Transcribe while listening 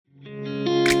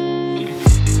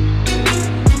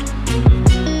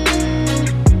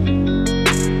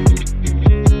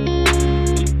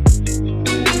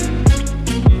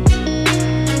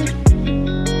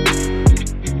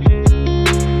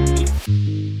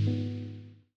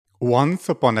Once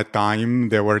upon a time,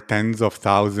 there were tens of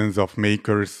thousands of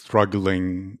makers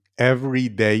struggling. Every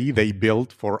day they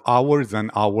built for hours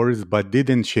and hours but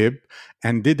didn't ship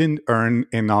and didn't earn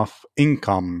enough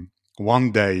income.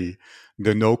 One day,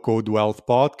 the No Code Wealth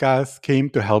podcast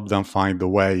came to help them find a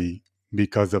way.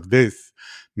 Because of this,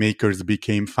 makers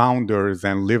became founders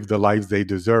and lived the lives they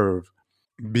deserve.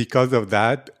 Because of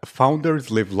that,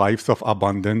 founders live lives of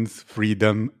abundance,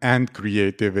 freedom, and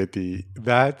creativity.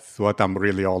 That's what I'm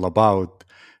really all about.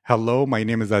 Hello, my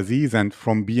name is Aziz, and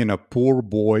from being a poor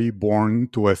boy born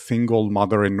to a single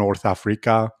mother in North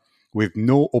Africa with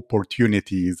no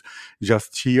opportunities,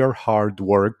 just sheer hard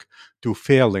work, to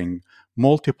failing,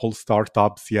 multiple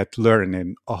startups yet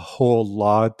learning a whole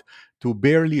lot, to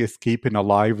barely escaping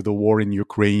alive the war in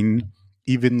Ukraine,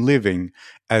 even living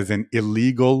as an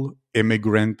illegal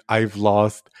immigrant. I've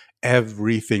lost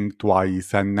everything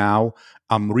twice, and now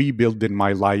I'm rebuilding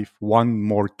my life one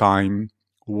more time,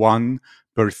 1%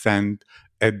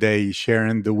 a day,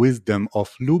 sharing the wisdom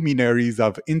of luminaries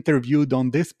I've interviewed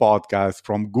on this podcast,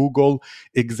 from Google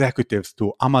executives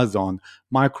to Amazon,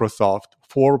 Microsoft,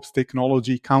 Forbes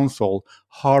Technology Council,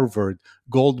 Harvard,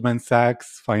 Goldman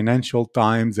Sachs, Financial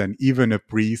Times, and even a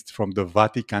priest from the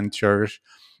Vatican Church.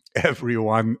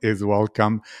 Everyone is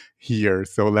welcome here.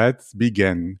 So let's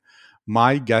begin.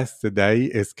 My guest today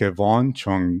is Kevon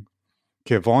Chung.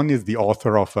 Kevon is the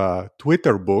author of a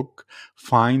Twitter book,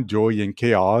 Find Joy in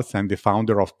Chaos, and the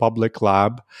founder of Public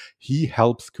Lab. He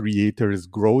helps creators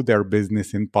grow their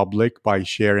business in public by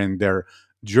sharing their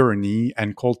journey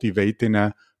and cultivating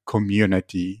a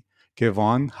community.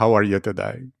 Kevon, how are you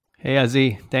today? Hey,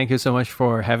 Azi, thank you so much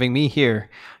for having me here.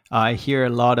 I hear a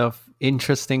lot of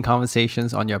interesting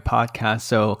conversations on your podcast,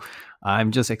 so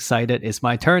I'm just excited. It's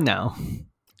my turn now.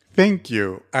 Thank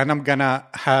you. And I'm going to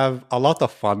have a lot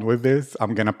of fun with this.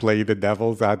 I'm going to play the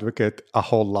devil's advocate a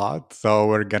whole lot. So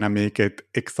we're going to make it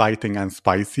exciting and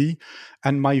spicy.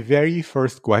 And my very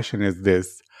first question is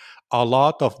this: a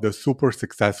lot of the super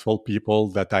successful people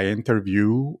that I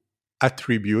interview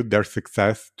attribute their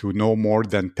success to no more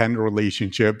than 10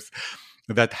 relationships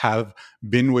that have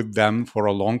been with them for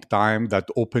a long time, that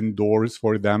opened doors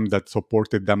for them, that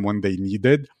supported them when they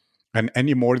needed. And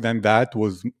any more than that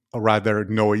was rather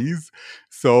noise.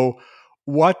 So,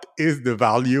 what is the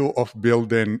value of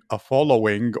building a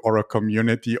following or a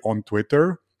community on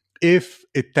Twitter if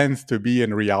it tends to be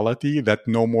in reality that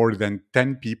no more than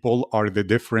 10 people are the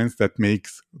difference that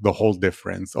makes the whole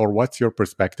difference? Or what's your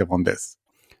perspective on this?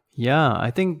 Yeah,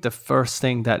 I think the first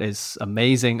thing that is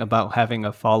amazing about having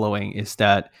a following is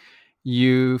that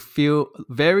you feel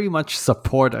very much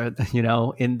supported,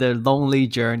 in the lonely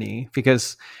journey.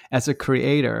 Because as a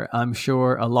creator, I'm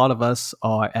sure a lot of us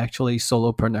are actually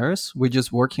solopreneurs. We're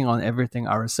just working on everything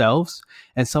ourselves.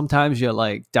 And sometimes you're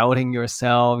like doubting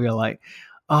yourself. You're like,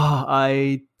 oh,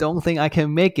 I don't think I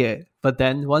can make it. But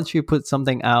then once you put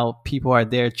something out, people are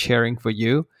there cheering for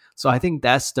you. So I think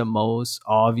that's the most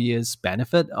obvious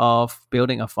benefit of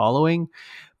building a following.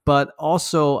 But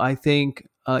also, I think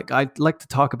I'd like to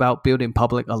talk about building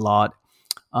public a lot.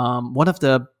 One of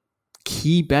the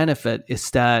key benefit is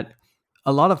that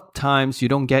a lot of times you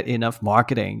don't get enough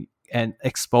marketing and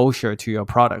exposure to your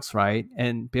products, right?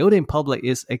 And building public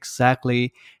is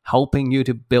exactly helping you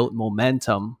to build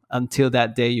momentum until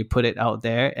that day you put it out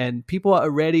there, and people are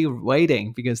already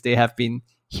waiting because they have been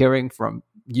hearing from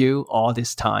you all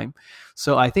this time.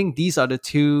 So I think these are the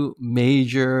two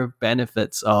major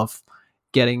benefits of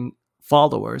getting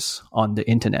followers on the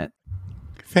internet.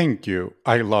 Thank you.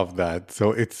 I love that.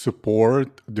 So it's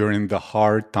support during the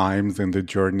hard times in the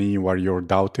journey where you're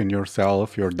doubting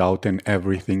yourself, you're doubting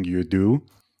everything you do,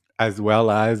 as well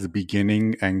as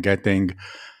beginning and getting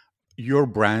your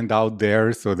brand out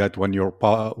there so that when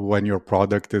your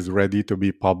product is ready to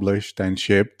be published and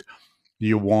shipped,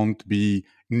 you won't be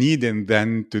needing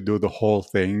then to do the whole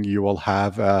thing. You will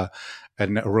have a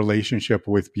relationship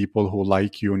with people who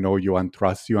like you, know you, and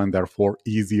trust you, and therefore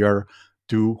easier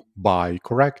to buy.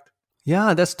 Correct?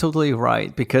 Yeah, that's totally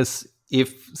right. Because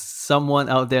if someone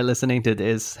out there listening to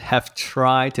this have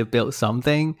tried to build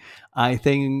something, I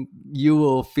think you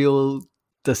will feel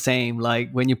the same.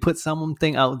 Like when you put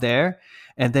something out there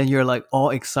and then you're like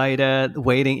all excited,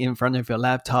 waiting in front of your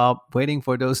laptop, waiting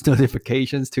for those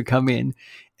notifications to come in,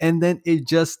 and then it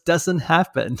just doesn't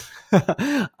happen.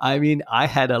 I mean, I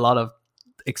had a lot of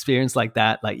experience like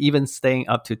that, like even staying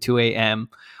up to 2 a.m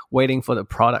waiting for the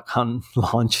product hunt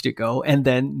launch to go, and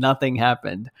then nothing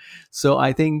happened. So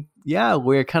I think, yeah,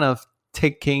 we're kind of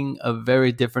taking a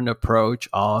very different approach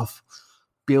of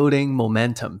building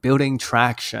momentum, building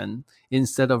traction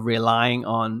instead of relying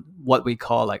on what we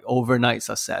call like overnight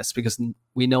success, because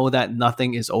we know that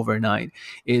nothing is overnight.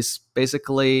 Is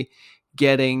basically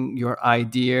getting your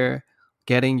idea,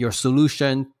 getting your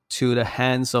solution to the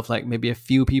hands of like maybe a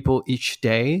few people each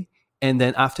day, and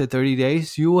then after 30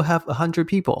 days you will have 100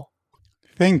 people.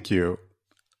 Thank you.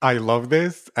 I love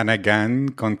this. And again,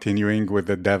 continuing with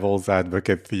the devil's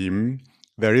advocate theme,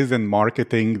 there is in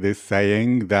marketing this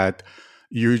saying that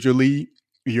usually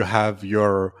you have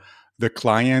the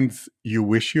clients you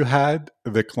wish you had,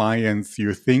 the clients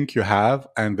you think you have,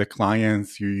 and the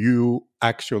clients you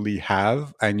actually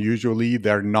have. And usually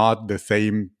they're not the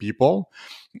same people.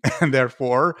 And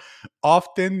therefore,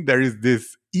 often there is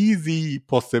this easy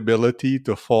possibility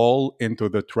to fall into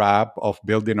the trap of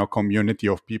building a community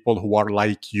of people who are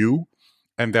like you.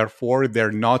 And therefore,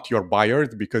 they're not your buyers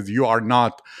because you are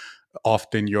not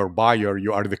often your buyer,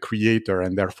 you are the creator.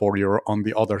 And therefore, you're on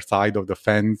the other side of the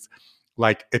fence,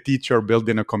 like a teacher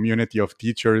building a community of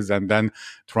teachers and then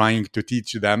trying to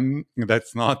teach them.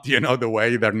 That's not, the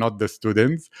way. They're not the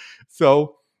students.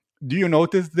 So, do you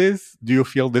notice this? Do you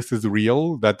feel this is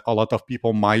real, that a lot of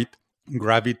people might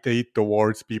gravitate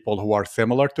towards people who are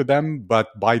similar to them, but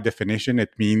by definition,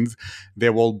 it means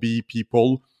there will be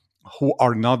people who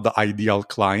are not the ideal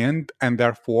client? And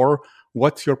therefore,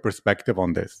 what's your perspective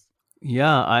on this?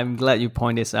 Yeah, I'm glad you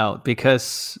point this out,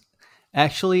 because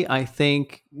actually I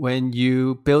think when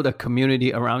you build a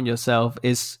community around yourself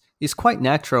is quite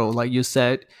natural. Like you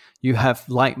said, you have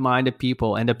like-minded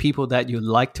people and the people that you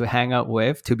like to hang out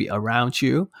with to be around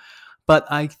you. But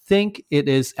I think it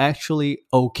is actually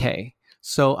okay.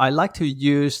 So I like to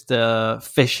use the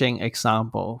fishing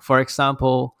example. For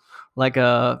example, like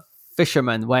a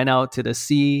fisherman went out to the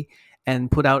sea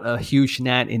and put out a huge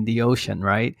net in the ocean,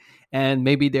 right? And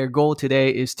maybe their goal today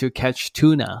is to catch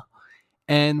tuna.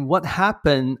 And what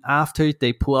happened after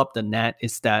they pull up the net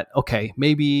is that, okay,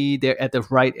 maybe they're at the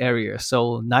right area.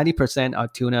 So 90% are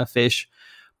tuna fish,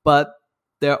 but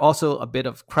there are also a bit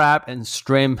of crab and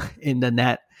shrimp in the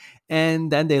net.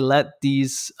 And then they let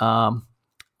these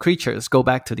creatures go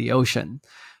back to the ocean.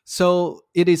 So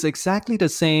it is exactly the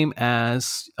same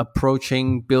as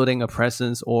approaching building a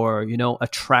presence or,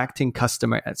 attracting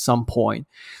customer at some point.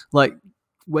 Like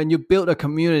when you build a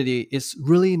community, it's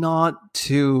really not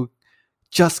to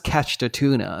just catch the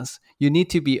tunas. You need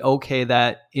to be okay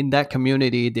that in that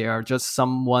community, there are just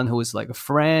someone who is like a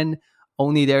friend,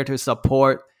 only there to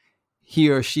support. He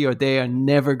or she or they are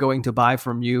never going to buy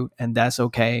from you, and that's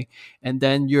okay. And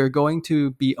then you're going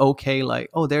to be okay, like,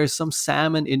 oh, there's some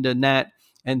salmon in the net,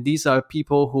 and these are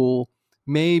people who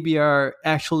maybe are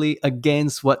actually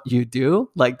against what you do,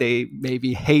 like they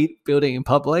maybe hate building in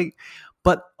public,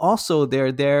 but also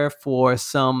they're there for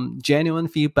some genuine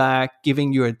feedback,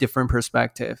 giving you a different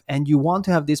perspective. And you want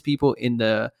to have these people in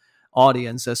the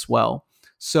audience as well.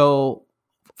 So,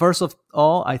 first of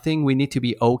all, I think we need to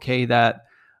be okay that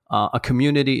a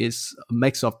community is a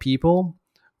mix of people.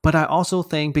 But I also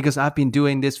think, because I've been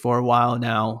doing this for a while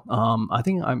now, I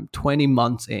think I'm 20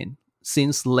 months in,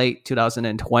 since late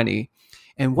 2020.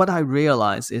 And what I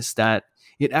realize is that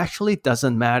it actually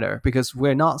doesn't matter, because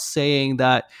we're not saying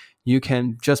that you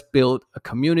can just build a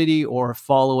community or a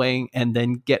following and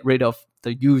then get rid of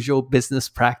the usual business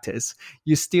practice.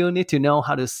 You still need to know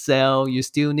how to sell. You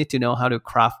still need to know how to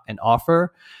craft an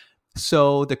offer.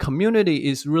 So the community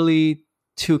is really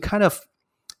to kind of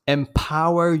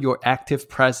empower your active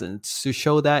presence, to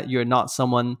show that you're not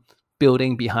someone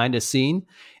building behind the scene.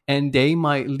 And they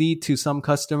might lead to some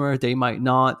customer, they might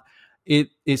not. It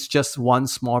is just one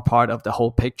small part of the whole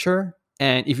picture.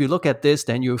 And if you look at this,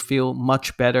 then you feel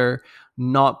much better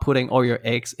not putting all your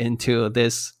eggs into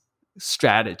this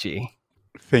strategy.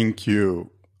 Thank you.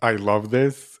 I love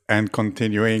this. And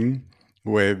continuing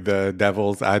with the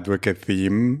devil's advocate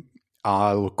theme,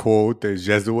 I'll quote a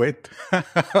Jesuit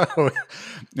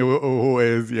who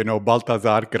is,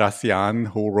 Baltazar Gracian,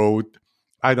 who wrote,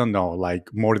 I don't know, like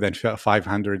more than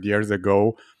 500 years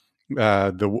ago,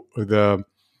 the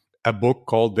a book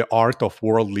called The Art of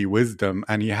Worldly Wisdom.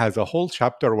 And he has a whole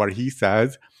chapter where he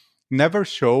says, never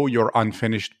show your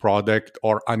unfinished product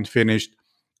or unfinished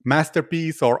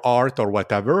masterpiece or art or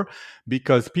whatever,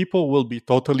 because people will be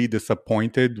totally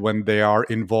disappointed when they are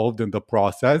involved in the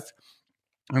process.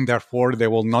 And therefore, they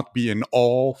will not be in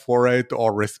awe for it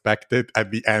or respect it at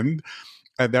the end.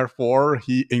 And therefore,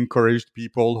 he encouraged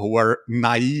people who were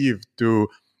naive to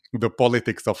the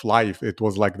politics of life. It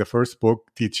was like the first book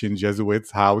teaching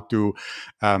Jesuits how to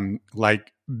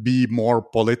like be more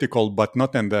political, but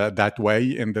not in that way,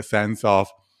 in the sense of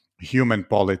human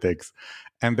politics.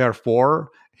 And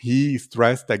therefore, he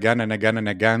stressed again and again and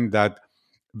again that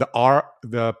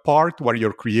the part where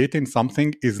you're creating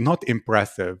something is not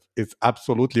impressive. It's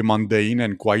absolutely mundane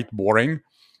and quite boring.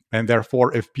 And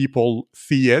therefore, if people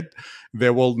see it, they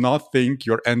will not think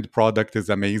your end product is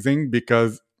amazing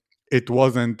because it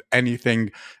wasn't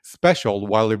anything special.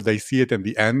 While if they see it in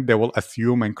the end, they will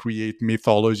assume and create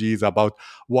mythologies about,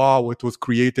 wow, it was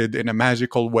created in a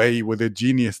magical way with a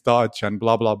genius touch and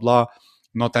blah, blah, blah,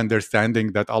 not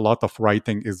understanding that a lot of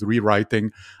writing is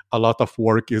rewriting, a lot of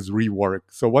work is rework.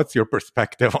 So, what's your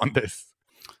perspective on this?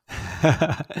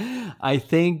 I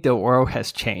think the world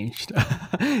has changed.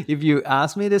 If you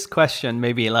ask me this question,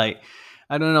 maybe like,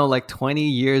 I don't know, like 20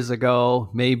 years ago,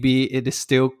 maybe it is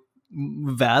still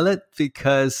valid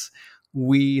because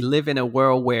we live in a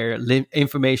world where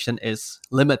information is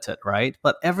limited, right?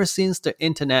 But ever since the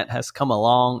internet has come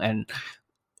along and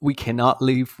we cannot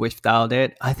live without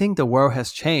it, I think the world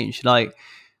has changed. Like,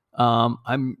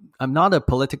 I'm not a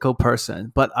political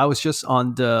person, but I was just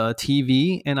on the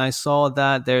TV and I saw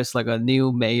that there's like a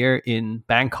new mayor in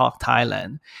Bangkok,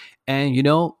 Thailand, and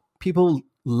people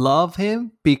love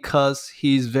him because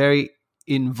he's very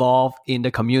involved in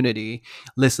the community,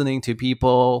 listening to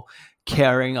people,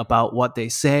 caring about what they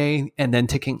say, and then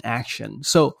taking action.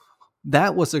 So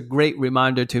that was a great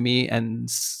reminder to me,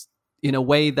 and in a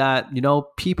way that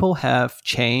people have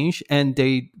changed and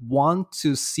they want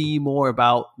to see more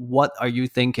about what are you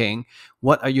thinking,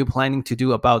 what are you planning to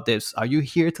do about this, are you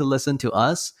here to listen to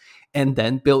us, and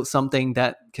then build something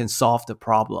that can solve the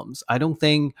problems. I don't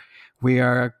think we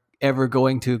are ever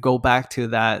going to go back to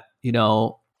that,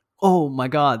 oh my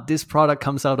god, this product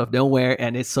comes out of nowhere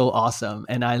and it's so awesome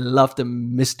and I love the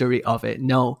mystery of it.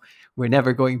 No, we're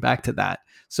never going back to that.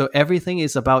 So everything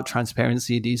is about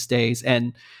transparency these days.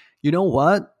 And you know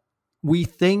what? We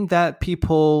think that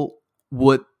people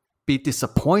would be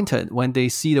disappointed when they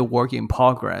see the work in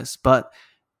progress. But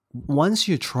once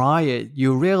you try it,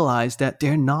 you realize that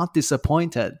they're not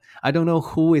disappointed. I don't know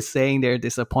who is saying they're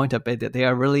disappointed, but that they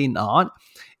are really not.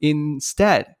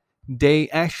 Instead, they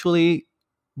actually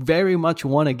very much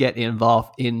want to get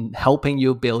involved in helping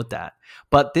you build that.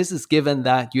 But this is given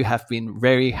that you have been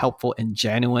very helpful and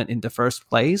genuine in the first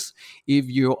place. If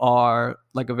you are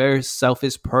like a very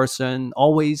selfish person,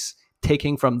 always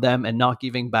taking from them and not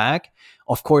giving back,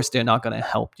 of course, they're not going to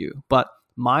help you. But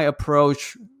my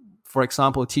approach, for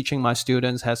example, teaching my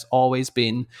students has always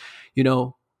been,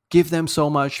 give them so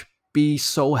much, be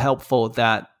so helpful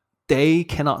that they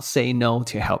cannot say no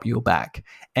to help you back.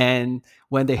 And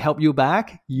when they help you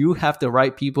back, you have the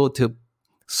right people to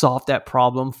solve that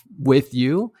problem with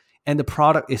you. And the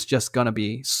product is just going to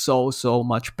be so, so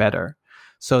much better.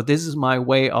 So this is my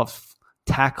way of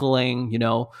tackling,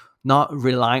 not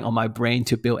relying on my brain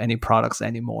to build any products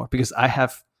anymore, because I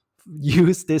have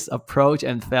used this approach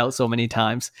and failed so many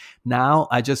times. Now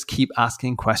I just keep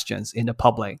asking questions in the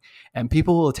public and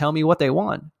people will tell me what they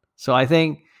want. So I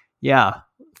think, yeah,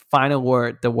 final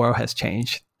word, the world has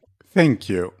changed. Thank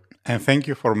you. And thank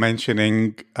you for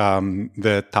mentioning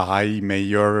the Thai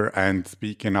mayor and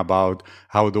speaking about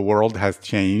how the world has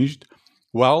changed.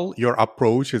 Well, your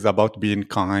approach is about being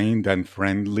kind and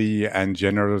friendly and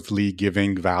generously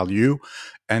giving value.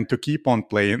 And to keep on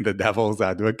playing the devil's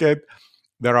advocate,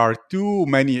 there are too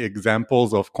many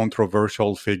examples of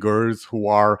controversial figures who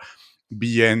are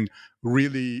being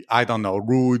really, I don't know,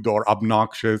 rude or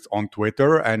obnoxious on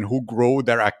Twitter and who grow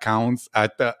their accounts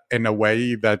in a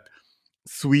way that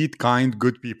sweet, kind,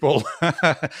 good people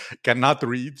cannot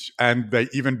reach. And they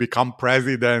even become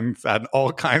presidents and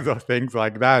all kinds of things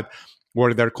like that,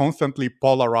 where they're constantly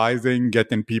polarizing,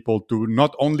 getting people to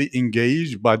not only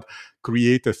engage, but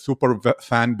create a super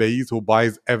fan base who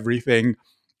buys everything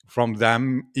from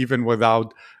them, even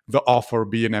without the offer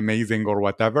being amazing or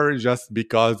whatever, just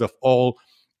because of all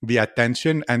the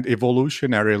attention. And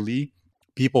evolutionarily,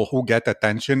 people who get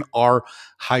attention are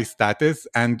high status,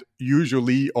 and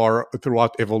usually, or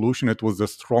throughout evolution, it was the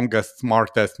strongest,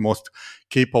 smartest, most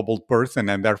capable person.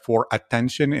 And therefore,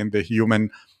 attention in the human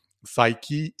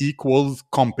psyche equals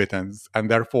competence. And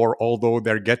therefore, although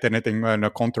they're getting it in a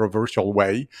controversial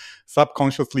way,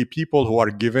 subconsciously, people who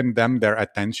are giving them their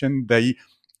attention, they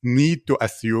need to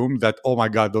assume that, oh my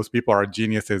God, those people are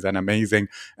geniuses and amazing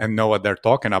and know what they're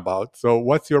talking about. So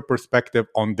what's your perspective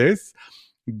on this?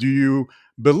 Do you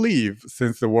believe,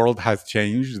 since the world has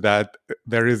changed, that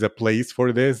there is a place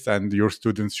for this and your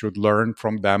students should learn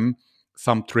from them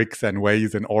some tricks and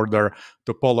ways in order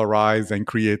to polarize and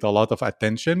create a lot of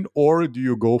attention? Or do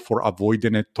you go for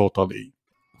avoiding it totally?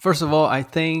 First of all, I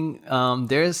think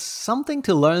there's something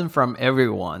to learn from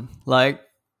everyone. Like,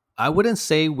 I wouldn't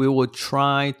say we would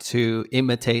try to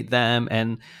imitate them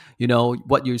and,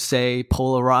 what you say,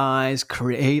 polarize,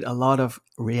 create a lot of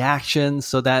reactions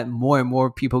so that more and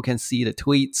more people can see the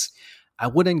tweets. I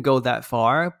wouldn't go that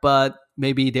far, but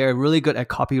maybe they're really good at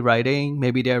copywriting.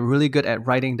 Maybe they're really good at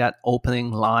writing that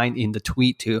opening line in the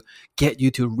tweet to get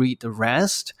you to read the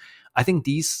rest. I think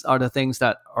these are the things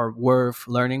that are worth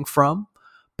learning from.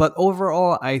 But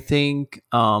overall, I think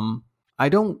I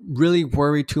don't really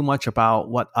worry too much about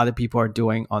what other people are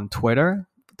doing on Twitter.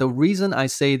 The reason I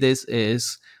say this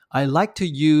is I like to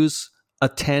use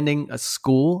attending a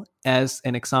school as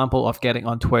an example of getting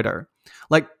on Twitter.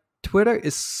 Like, Twitter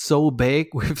is so big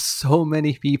with so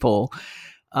many people.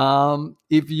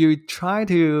 If you try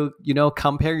to,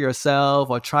 compare yourself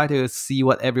or try to see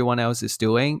what everyone else is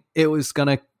doing, it was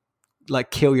gonna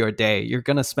like kill your day. You're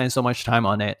gonna spend so much time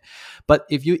on it. But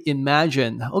if you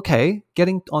imagine, okay,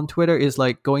 getting on Twitter is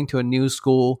like going to a new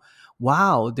school.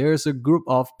 Wow, there's a group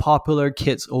of popular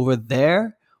kids over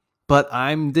there, but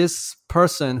I'm this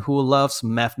person who loves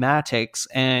mathematics,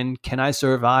 and can I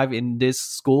survive in this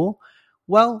school?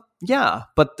 Well, yeah,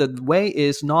 but the way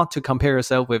is not to compare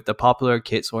yourself with the popular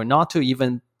kids or not to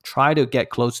even try to get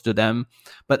close to them,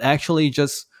 but actually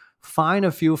just find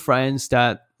a few friends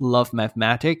that love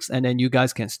mathematics, and then you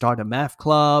guys can start a math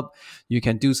club. You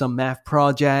can do some math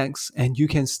projects, and you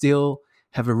can still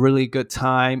have a really good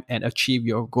time and achieve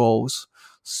your goals.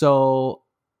 So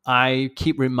I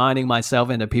keep reminding myself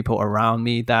and the people around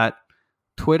me that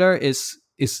Twitter is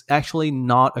actually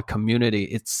not a community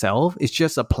itself. It's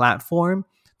just a platform.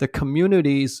 The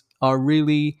communities are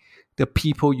really the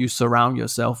people you surround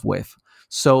yourself with.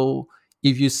 So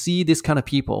if you see this kind of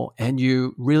people and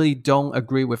you really don't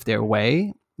agree with their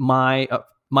way, my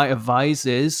advice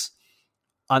is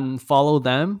unfollow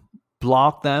them,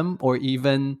 block them, or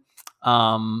even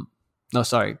my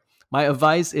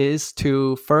advice is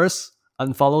to first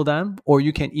unfollow them, or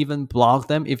you can even block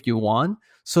them if you want,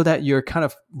 so that you're kind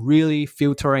of really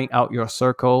filtering out your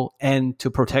circle and to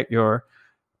protect your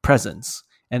presence.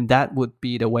 And that would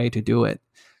be the way to do it.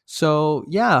 So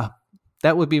yeah,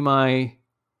 that would be my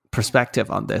perspective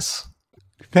on this.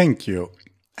 Thank you.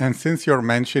 And since you're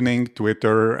mentioning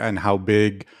Twitter and how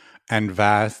big and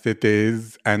vast it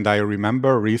is, and I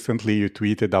remember recently you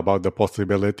tweeted about the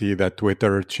possibility that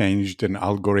Twitter changed an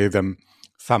algorithm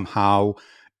somehow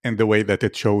in the way that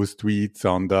it shows tweets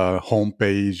on the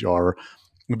homepage or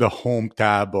the home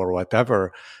tab or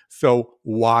whatever. So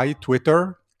why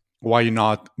Twitter? Why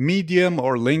not Medium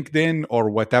or LinkedIn or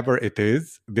whatever it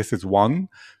is? This is one.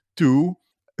 Two,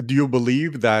 do you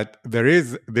believe that there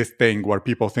is this thing where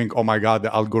people think, oh my God,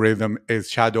 the algorithm is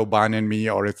shadow banning me,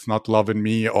 or it's not loving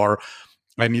me, or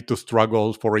I need to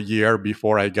struggle for a year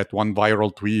before I get one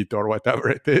viral tweet or whatever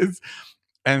it is?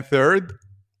 And third,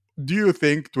 do you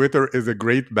think Twitter is a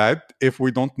great bet if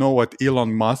we don't know what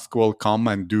Elon Musk will come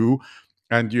and do?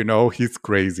 And he's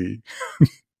crazy.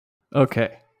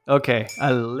 Okay.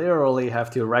 I literally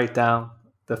have to write down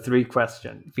the 3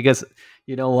 questions because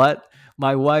you know what?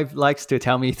 My wife likes to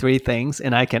tell me 3 things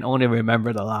and I can only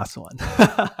remember the last one.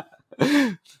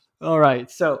 All right.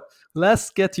 So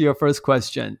let's get to your first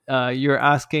question. You're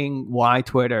asking why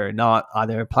Twitter, not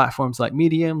other platforms like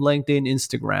Medium, LinkedIn,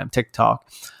 Instagram, TikTok.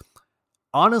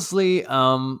 Honestly,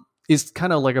 it's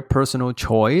kind of like a personal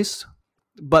choice,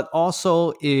 but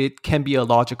also it can be a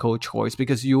logical choice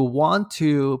because you want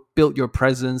to build your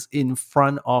presence in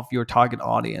front of your target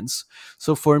audience.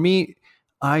 So for me,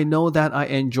 I know that I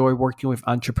enjoy working with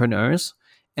entrepreneurs.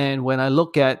 And when I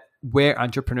look at where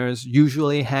entrepreneurs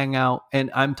usually hang out,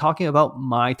 and I'm talking about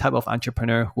my type of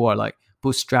entrepreneur who are like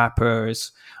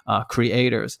bootstrappers,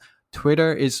 creators,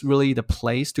 Twitter is really the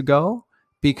place to go.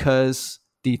 Because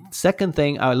the second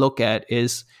thing I look at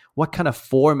is what kind of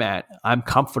format I'm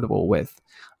comfortable with.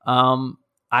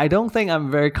 I don't think I'm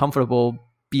very comfortable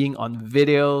being on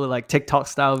video, like TikTok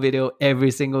style video every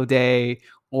single day,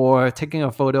 or taking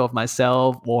a photo of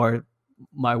myself or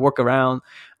my work around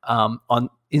on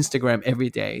Instagram every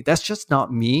day. That's just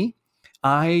not me.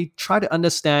 I try to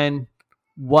understand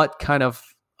what kind of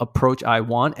approach I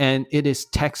want, and it is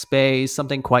text-based,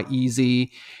 something quite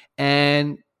easy,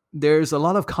 and there's a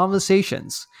lot of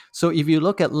conversations. So if you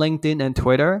look at LinkedIn and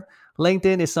Twitter,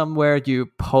 LinkedIn is somewhere you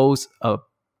post a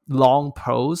long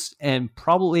post and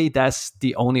probably that's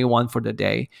the only one for the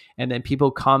day. And then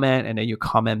people comment and then you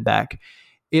comment back.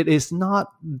 It is not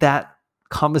that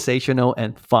conversational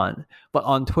and fun. But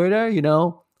on Twitter,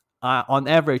 on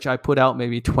average, I put out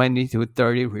maybe 20 to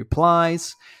 30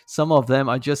 replies. Some of them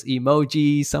are just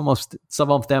emojis.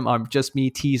 Some of them are just me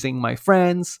teasing my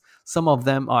friends. Some of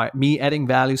them are me adding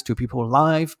values to people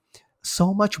live.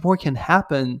 So much more can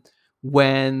happen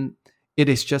when it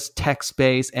is just text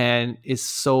based and it's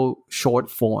so short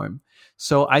form.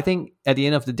 So I think at the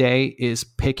end of the day is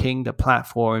picking the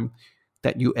platform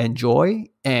that you enjoy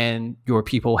and your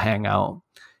people hang out.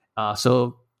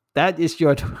 So that is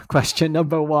your question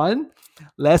number one.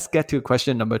 Let's get to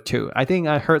question number two. I think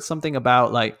I heard something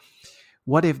about like,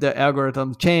 what if the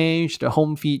algorithm change, the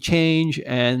home feed change,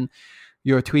 and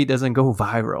your tweet doesn't go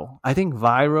viral? I think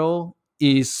viral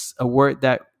is a word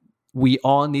that we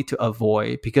all need to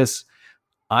avoid because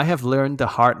I have learned the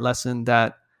hard lesson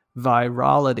that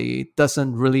virality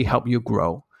doesn't really help you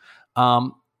grow.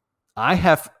 Um, I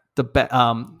have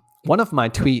one of my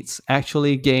tweets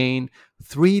actually gained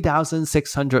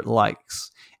 3,600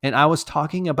 likes, and I was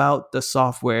talking about the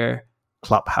software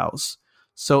Clubhouse.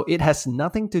 So it has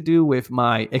nothing to do with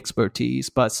my expertise,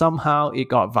 but somehow it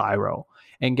got viral.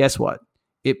 And guess what?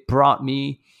 It brought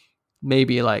me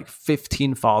maybe like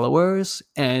 15 followers,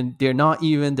 and they're not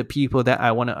even the people that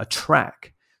I want to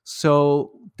attract.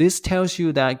 So this tells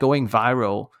you that going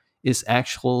viral is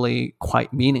actually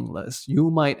quite meaningless. You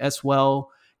might as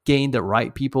well gain the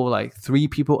right people, like 3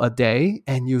 people a day,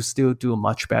 and you still do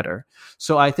much better.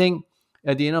 So I think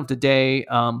at the end of the day,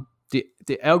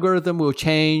 the algorithm will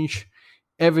change.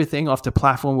 Everything of the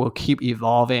platform will keep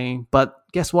evolving. But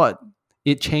guess what?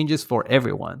 It changes for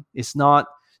everyone. It's not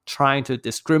trying to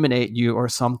discriminate you or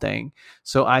something.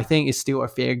 So I think it's still a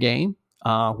fair game.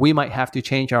 We might have to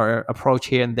change our approach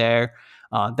here and there.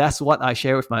 That's what I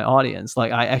share with my audience.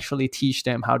 Like I actually teach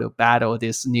them how to battle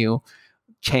this new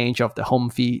change of the home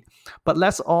feed. But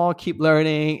let's all keep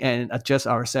learning and adjust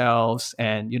ourselves.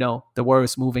 And the world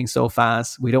is moving so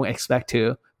fast. We don't expect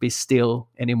to be still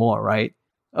anymore, right?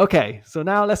 Okay, so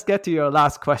now let's get to your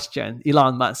last question,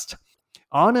 Elon Musk.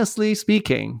 Honestly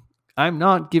speaking, I'm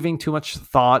not giving too much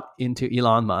thought into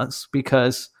Elon Musk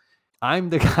because I'm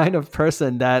the kind of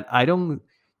person that I don't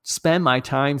spend my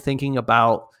time thinking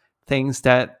about things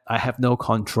that I have no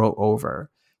control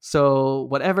over. So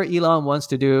whatever Elon wants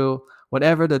to do,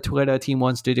 whatever the Twitter team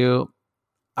wants to do,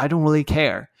 I don't really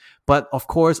care. But of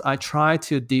course, I try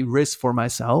to de-risk for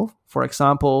myself. For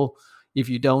example, if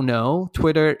you don't know,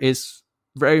 Twitter is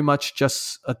very much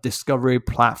just a discovery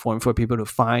platform for people to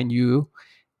find you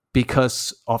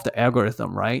because of the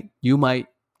algorithm, right? You might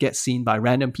get seen by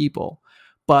random people,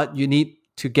 but you need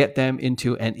to get them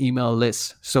into an email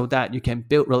list so that you can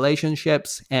build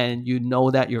relationships and you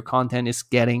know that your content is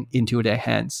getting into their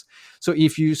hands. So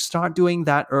if you start doing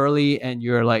that early and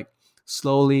you're like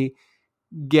slowly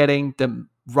getting the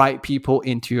right people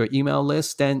into your email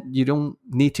list, then you don't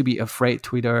need to be afraid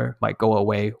Twitter might go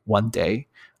away one day.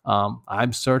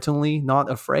 I'm certainly not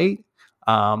afraid.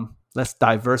 Let's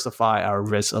diversify our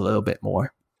risk a little bit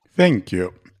more. Thank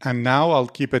you. And now I'll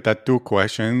keep it at 2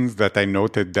 questions that I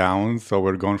noted down. So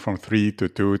we're going from 3 to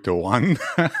 2 to 1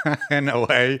 in a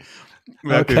way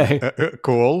that is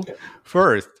cool.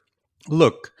 First,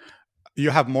 look,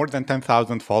 you have more than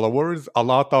 10,000 followers. A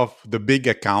lot of the big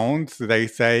accounts, they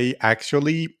say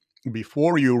actually,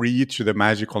 before you reach the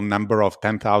magical number of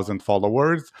 10,000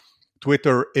 followers,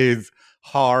 Twitter is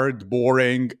hard,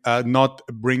 boring, not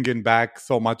bringing back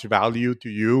so much value to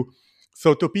you.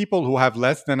 So to people who have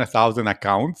less than 1,000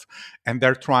 accounts and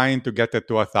they're trying to get it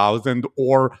to 1,000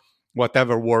 or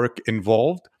whatever work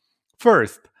involved,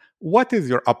 first, what is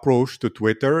your approach to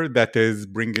Twitter that is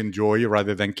bringing joy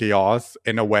rather than chaos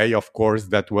in a way, of course,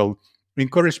 that will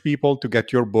encourage people to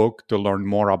get your book, to learn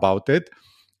more about it?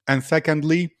 And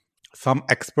secondly, some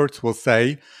experts will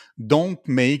say, don't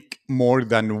make more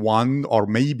than 1 or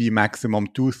maybe maximum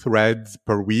 2 threads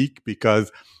per week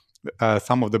because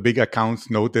some of the big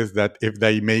accounts notice that if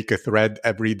they make a thread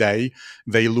every day,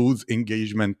 they lose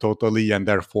engagement totally and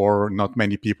therefore not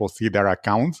many people see their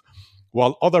accounts.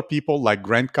 While other people like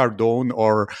Grant Cardone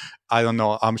or, I don't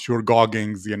know, I'm sure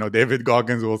Goggins, David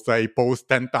Goggins will say post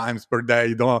 10 times per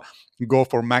day, don't go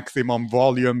for maximum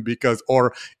volume because,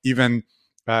 or even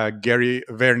Gary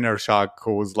Vaynerchuk,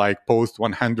 who's like post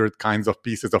 100 kinds of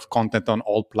pieces of content on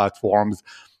all platforms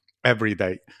every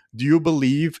day. Do you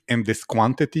believe in this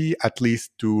quantity, at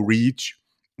least to reach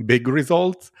big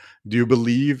results? Do you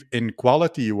believe in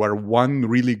quality, where 1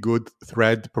 really good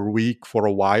thread per week for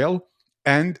a while?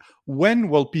 And when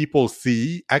will people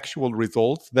see actual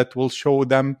results that will show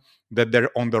them that they're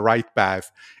on the right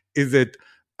path? Is it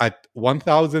at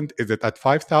 1,000? Is it at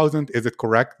 5,000? Is it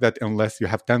correct that unless you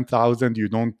have 10,000, you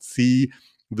don't see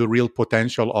the real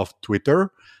potential of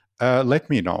Twitter? Let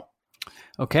me know.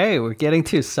 Okay, we're getting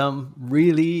to some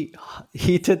really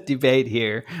heated debate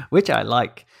here, which I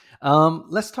like.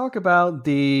 Let's talk about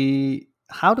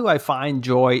how do I find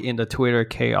joy in the Twitter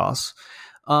chaos?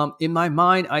 In my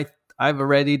mind, I've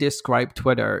already described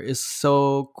Twitter. It's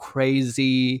so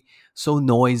crazy, so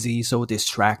noisy, so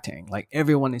distracting. Like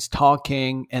everyone is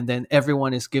talking and then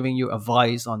everyone is giving you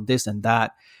advice on this and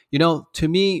that. To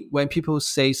me, when people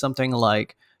say something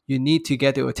like, you need to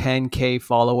get to a 10K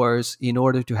followers in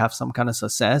order to have some kind of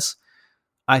success,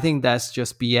 I think that's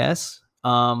just BS.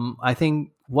 I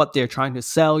think what they're trying to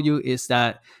sell you is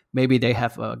that maybe they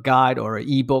have a guide or an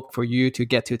ebook for you to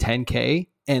get to 10K,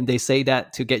 and they say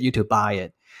that to get you to buy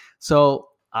it. So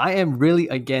I am really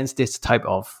against this type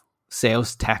of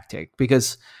sales tactic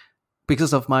because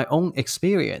of my own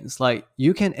experience. Like,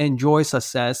 you can enjoy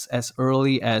success as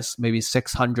early as maybe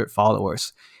 600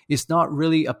 followers. It's not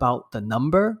really about the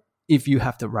number if you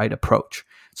have the right approach.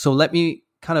 So let me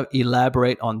kind of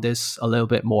elaborate on this a little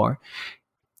bit more.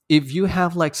 If you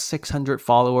have like 600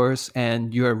 followers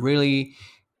and you're really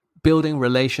building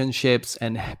relationships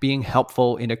and being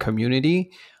helpful in the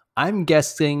community, I'm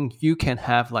guessing you can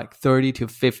have like 30 to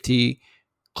 50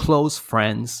 close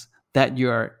friends that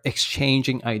you're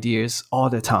exchanging ideas all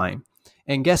the time.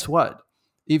 And guess what?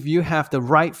 If you have the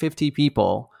right 50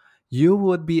 people, you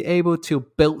would be able to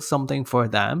build something for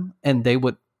them and they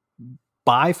would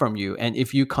buy from you. And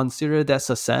if you consider that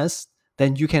success,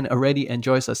 then you can already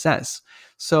enjoy success.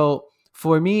 So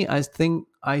for me, I think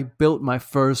I built my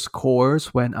first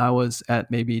course when I was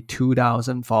at maybe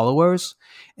 2,000 followers.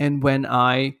 And when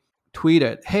I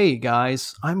tweeted, hey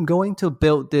guys, I'm going to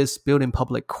build this building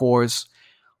public course,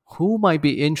 who might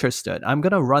be interested? I'm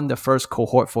going to run the first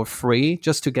cohort for free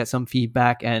just to get some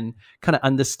feedback and kind of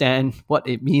understand what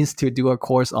it means to do a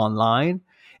course online.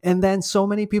 And then so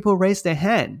many people raised their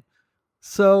hand.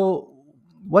 So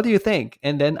what do you think?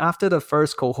 And then after the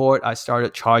first cohort, I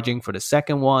started charging for the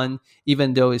second one,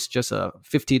 even though it's just a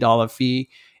 $50 fee.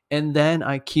 And then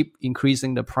I keep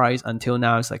increasing the price until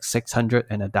now it's like 600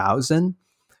 and 1,000.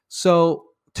 So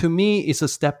to me, it's a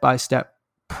step-by-step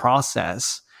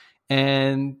process.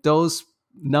 And those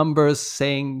numbers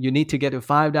saying you need to get to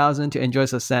 5,000 to enjoy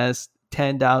success,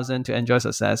 10,000 to enjoy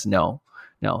success, no,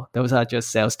 those are just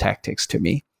sales tactics to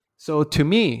me. So to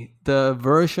me, the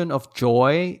version of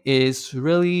joy is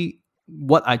really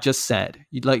what I just said.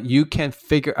 Like, you can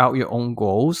figure out your own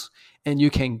goals and you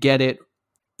can get it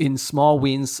in small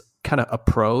wins kind of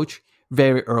approach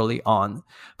very early on.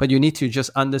 But you need to just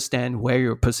understand where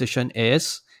your position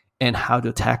is and how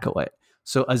to tackle it.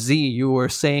 So Aziz, you were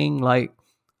saying like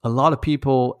a lot of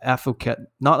people advocate,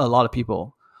 not a lot of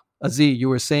people. Aziz, you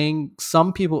were saying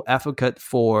some people advocate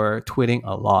for tweeting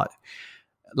a lot,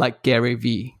 like Gary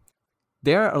Vee.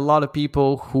 There are a lot of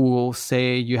people who will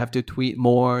say you have to tweet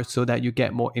more so that you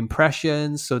get more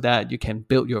impressions, so that you can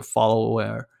build your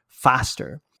follower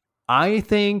faster. I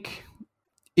think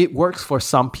it works for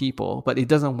some people, but it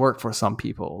doesn't work for some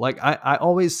people. Like I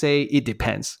always say it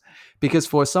depends. Because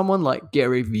for someone like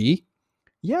Gary Vee,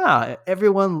 yeah,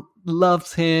 everyone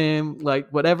loves him. Like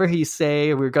whatever he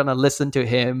say, we're gonna listen to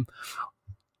him.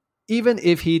 Even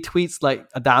if he tweets like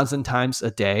 1,000 times a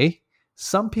day,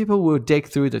 some people will dig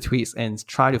through the tweets and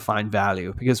try to find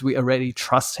value because we already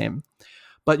trust him.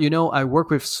 But I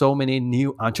work with so many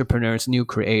new entrepreneurs, new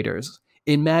creators.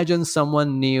 Imagine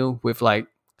someone new with like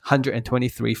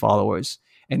 123 followers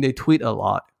and they tweet a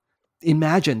lot.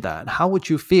 Imagine that. How would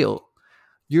you feel?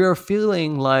 You're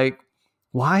feeling like,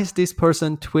 why is this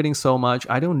person tweeting so much?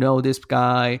 I don't know this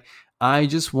guy. I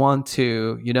just want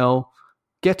to,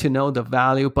 get to know the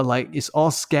value, but like it's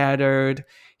all scattered.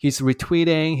 He's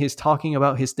retweeting, he's talking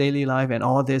about his daily life and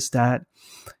all this, that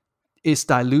is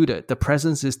diluted. The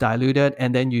presence is diluted,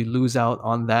 and then you lose out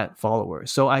on that follower.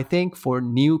 So I think for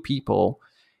new people,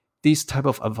 this type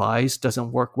of advice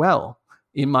doesn't work well.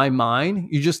 In my mind,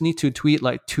 you just need to tweet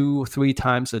like 2 or 3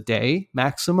 times a day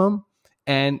maximum,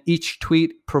 and each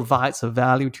tweet provides a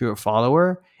value to your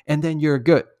follower, and then you're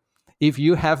good. If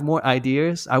you have more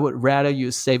ideas, I would rather you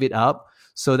save it up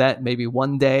so that maybe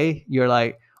one day you're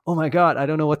like, oh my God, I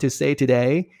don't know what to say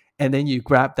today. And then you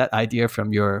grab that idea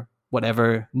from your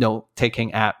whatever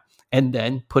note-taking app and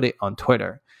then put it on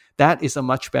Twitter. That is a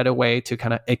much better way to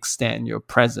kind of extend your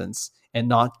presence and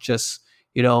not just,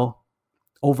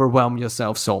 overwhelm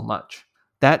yourself so much.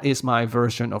 That is my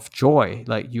version of joy.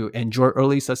 Like, you enjoy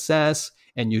early success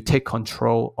and you take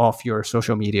control of your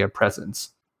social media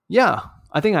presence. Yeah,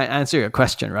 I think I answered your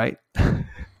question, right?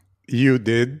 You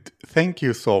did. Thank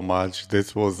you so much.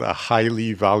 This was a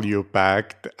highly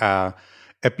value-packed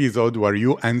episode where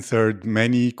you answered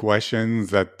many questions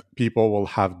that people will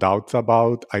have doubts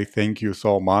about. I thank you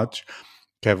so much,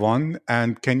 Kevin.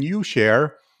 And can you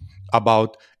share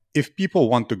about, if people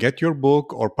want to get your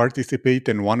book or participate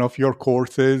in one of your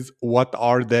courses, what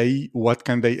are they? What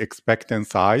can they expect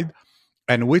inside?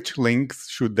 and which links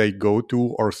should they go to,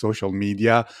 or social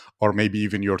media, or maybe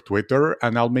even your Twitter.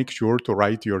 And I'll make sure to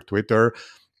write your Twitter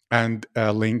and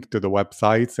a link to the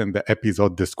websites in the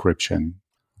episode description.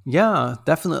 Yeah,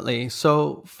 definitely.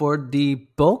 So for the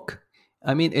book,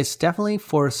 I mean, it's definitely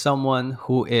for someone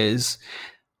who is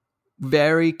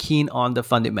very keen on the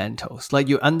fundamentals. Like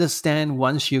you understand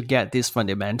once you get these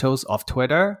fundamentals of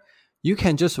Twitter, you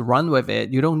can just run with it.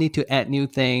 You don't need to add new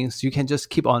things. You can just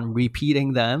keep on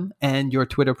repeating them and your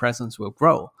Twitter presence will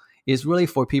grow. It's really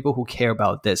for people who care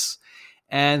about this.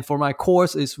 And for my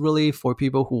course, it's really for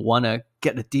people who want to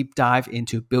get a deep dive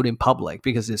into building public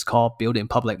because it's called Building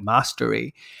Public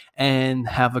Mastery and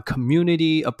have a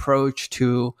community approach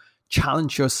to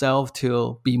challenge yourself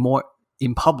to be more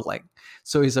in public.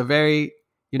 So it's a very,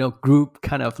 group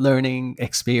kind of learning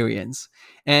experience.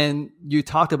 And you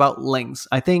talked about links.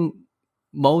 I think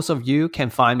most of you can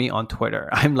find me on Twitter.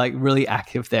 I'm like really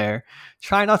active there.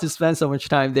 Try not to spend so much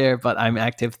time there, but I'm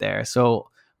active there. So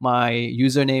my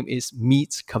username is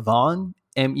Meet Kevon,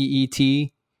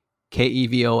 MEETKEVON.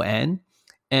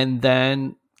 And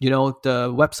then,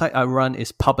 the website I run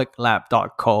is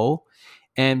publiclab.co.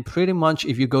 And pretty much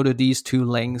if you go to these two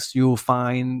links, you'll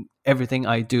find everything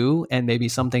I do and maybe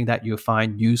something that you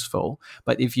find useful.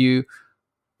 But if you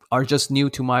are just new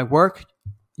to my work,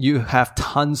 you have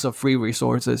tons of free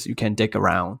resources you can dig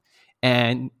around.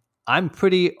 And I'm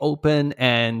pretty open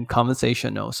and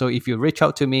conversational. So if you reach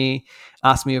out to me,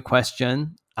 ask me a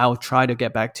question, I'll try to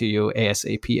get back to you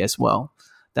ASAP as well.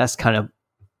 That's kind of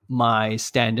my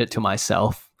standard to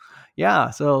myself.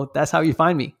 Yeah, so that's how you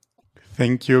find me.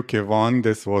 Thank you, Kevon.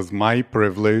 This was my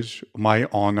privilege, my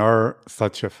honor.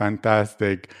 Such a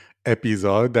fantastic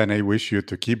episode. And I wish you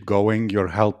to keep going. You're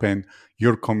helping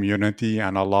your community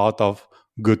and a lot of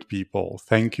good people.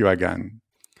 Thank you again.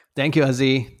 Thank you,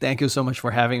 Aziz. Thank you so much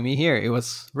for having me here. It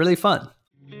was really fun.